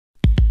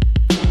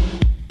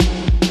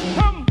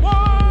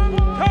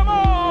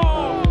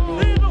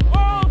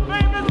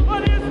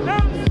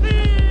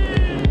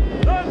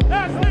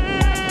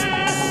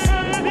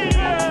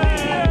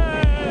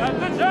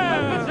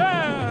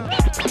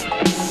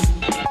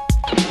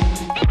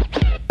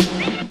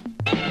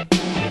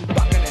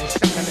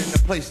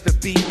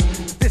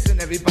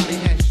everybody,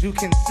 as you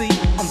can see,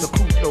 I'm the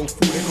cool no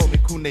fool, they call me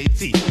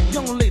Kuneti.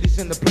 Young ladies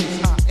in the place,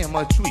 I am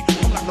a treat.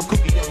 I'm not no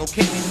cookie or no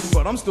candy,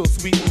 but I'm still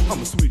sweet.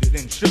 I'm sweeter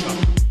than sugar,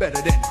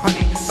 better than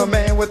honey. The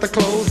man with the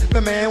clothes,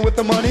 the man with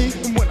the money.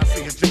 And when I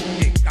say a joke,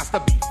 it got to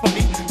be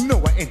funny. No,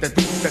 I ain't the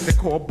dude that they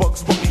call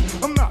Bugs Bunny.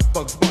 I'm not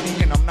Bugs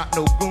Bunny, and I'm not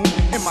no goon.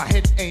 And my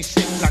head ain't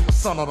shaped like the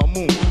sun or the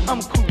moon.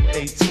 I'm cool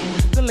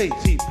 18, the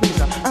lady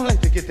pleaser. I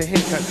like to get the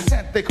haircut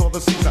that they call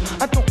the Caesar.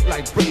 I don't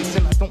like braids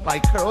and I don't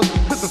like curls,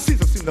 cause the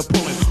Caesar seem to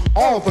pull in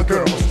all the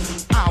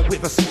girls. I wear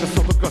the Caesar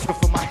so the girls go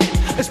for my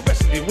head,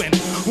 especially when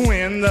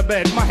we're in the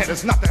bed. My head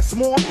is not that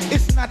small,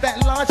 it's not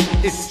that large,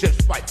 it's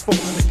just right for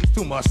me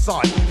to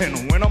massage.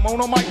 And when I'm on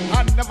a mic,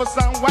 I never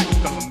sound whack,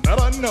 cause I'm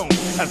better known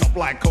as a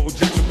black coat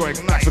Jackson Greg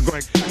Nice.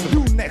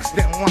 You next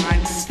in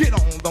line, get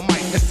on the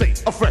mic and say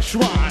a fresh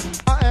rhyme.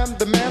 I am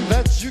the man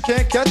that you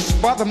can't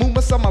catch by the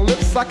movements of my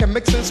lips. I can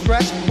mix and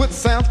scratch with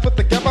sounds put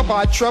together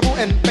by treble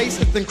and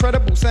bass. It's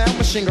incredible sound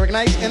machine, Greg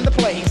Nice in the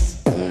place.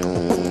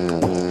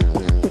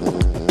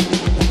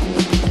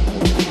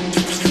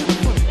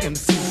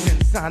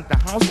 Inside the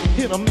house,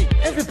 here to make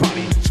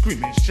everybody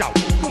scream and shout.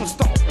 Gonna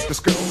start with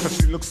this girl, cause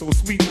she looks so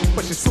sweet,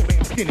 but she's so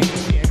damn skinny,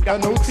 she ain't got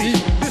no teeth.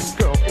 This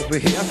girl over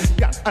here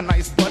got a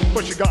nice butt,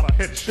 but she got a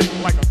head shaped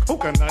like a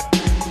coconut.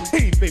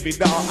 Hey baby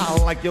doll, I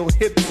like your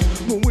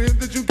hips, but where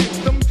did you get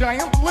them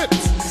giant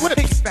lips?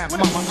 Hey fat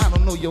mama, I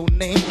don't know your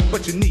name,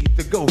 but you need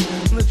to go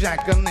the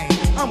Jack a name.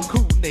 I'm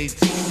cool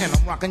 18 and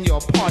I'm rocking your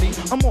party.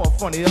 I'm more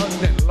funnier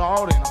than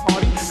Lord and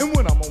Hardy. And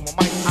when I'm on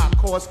my mic, I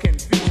cause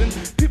confusion.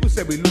 People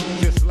say we look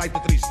just like the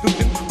Three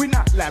Stooges. We're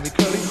not Larry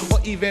Curly or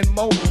even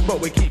Mo, but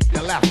we keep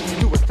you laughing.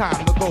 It's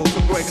time to go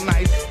to Greg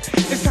Nice.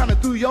 It's time to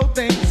do your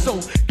thing, so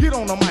get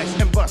on the mic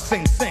and bust,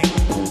 sing, sing.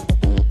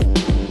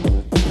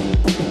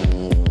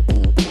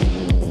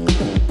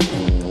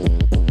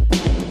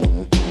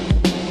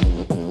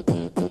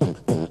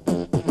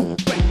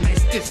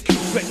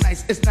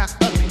 It's not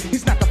ugly,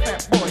 he's not the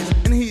fat boys,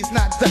 and he's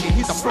not Dougie,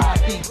 he's a fried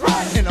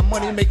in a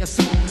money-making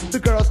suit. The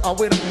girls are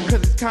with him,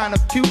 cause he's kind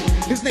of cute.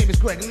 His name is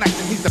Greg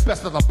Nice, and he's the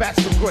best of the best.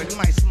 So Greg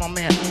Nice, my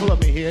man, let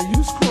me hear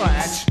you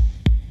scratch.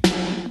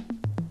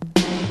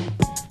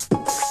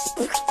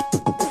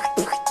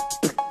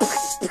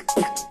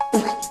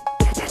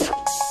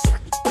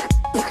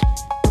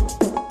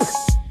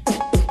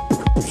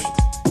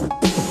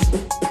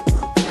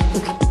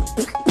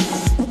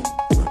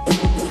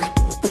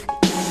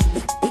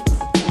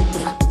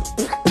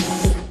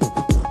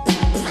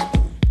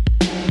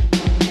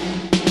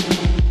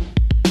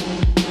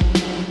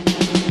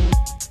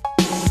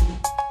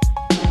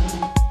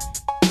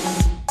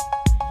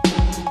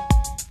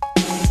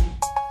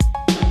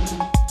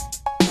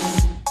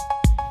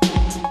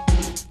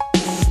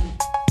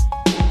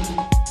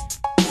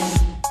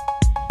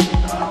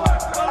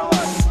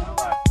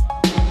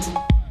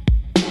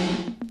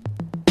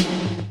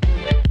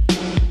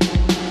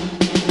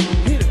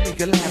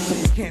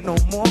 No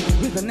more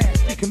with the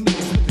nasty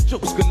comedians with the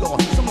jokes galore.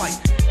 Some like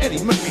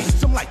Eddie Murphy,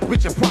 some like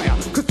Richard Pryor,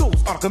 cause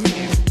those are the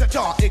comedians that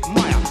y'all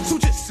admire. So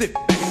just sit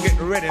back and get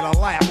ready to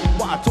laugh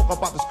while I talk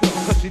about this girl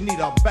cause she need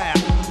a bath.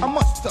 I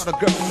must tell the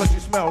girl cause she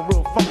smell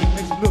real funky,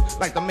 makes you look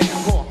like the man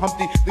called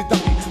Humpty the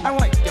Dumpty. I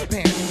like your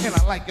pants and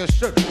I like your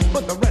shirt,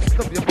 but the rest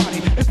of your body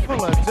is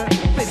full of dirt.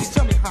 Baby,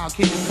 tell me how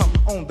can you come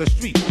on the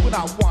street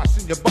without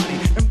washing your body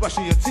and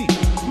brushing your teeth?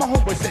 My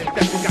homeboy said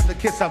that you got the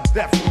kiss of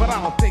death, but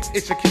I don't think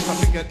it's your kiss, I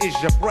think it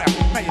is your breath.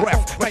 Now you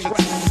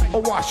breath,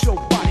 or wash your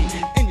body,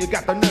 and you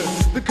got the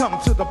nerve to come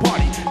to the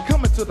party.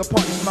 Coming to the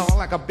party smelling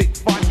like a big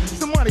fart.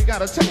 Somebody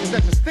gotta tell you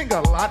that you stink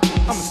a lot.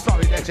 I'm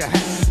sorry that you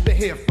had to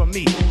hear from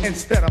me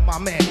instead of my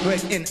man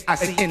Greg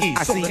N-I-C-N-E.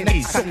 So the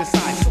next time you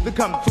decide to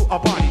come to a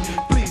party,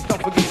 please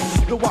don't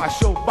forget to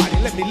wash your body.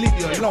 Let me leave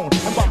you alone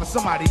and bother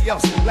somebody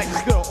else. Like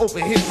this girl over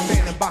here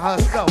standing by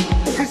herself.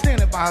 She's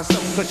standing by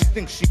herself because she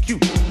thinks she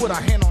cute, with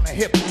her hand on her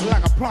hip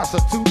like a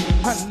prostitute.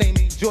 Her name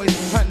ain't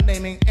Joyce, her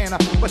name ain't Anna,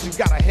 but she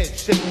got a head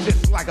shaped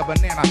just like a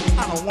banana.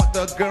 I don't want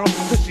the girl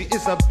cause she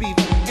is a beaver,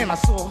 and I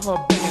saw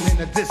her banging in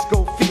the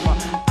disco fever.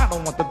 I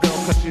don't want the girl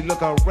cause she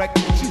look a wreck.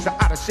 She's an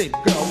out of shape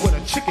girl with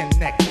a chicken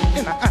neck.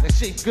 And an out of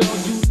shape girl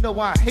you know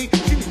I hate.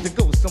 She needs to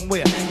go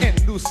somewhere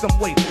and lose some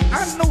weight.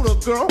 I know the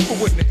girl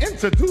who wouldn't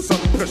introduce her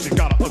cause she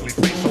got an ugly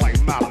face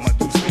like Madame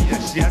Medusa.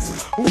 Yes,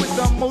 yes, with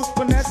the most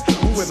finesse,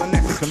 with the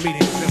next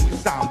comedians and we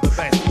sound the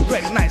best.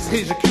 Greg Nice,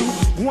 here's your cue.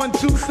 1,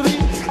 2, 3,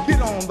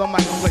 get on the mic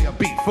and play a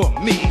beat for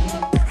me.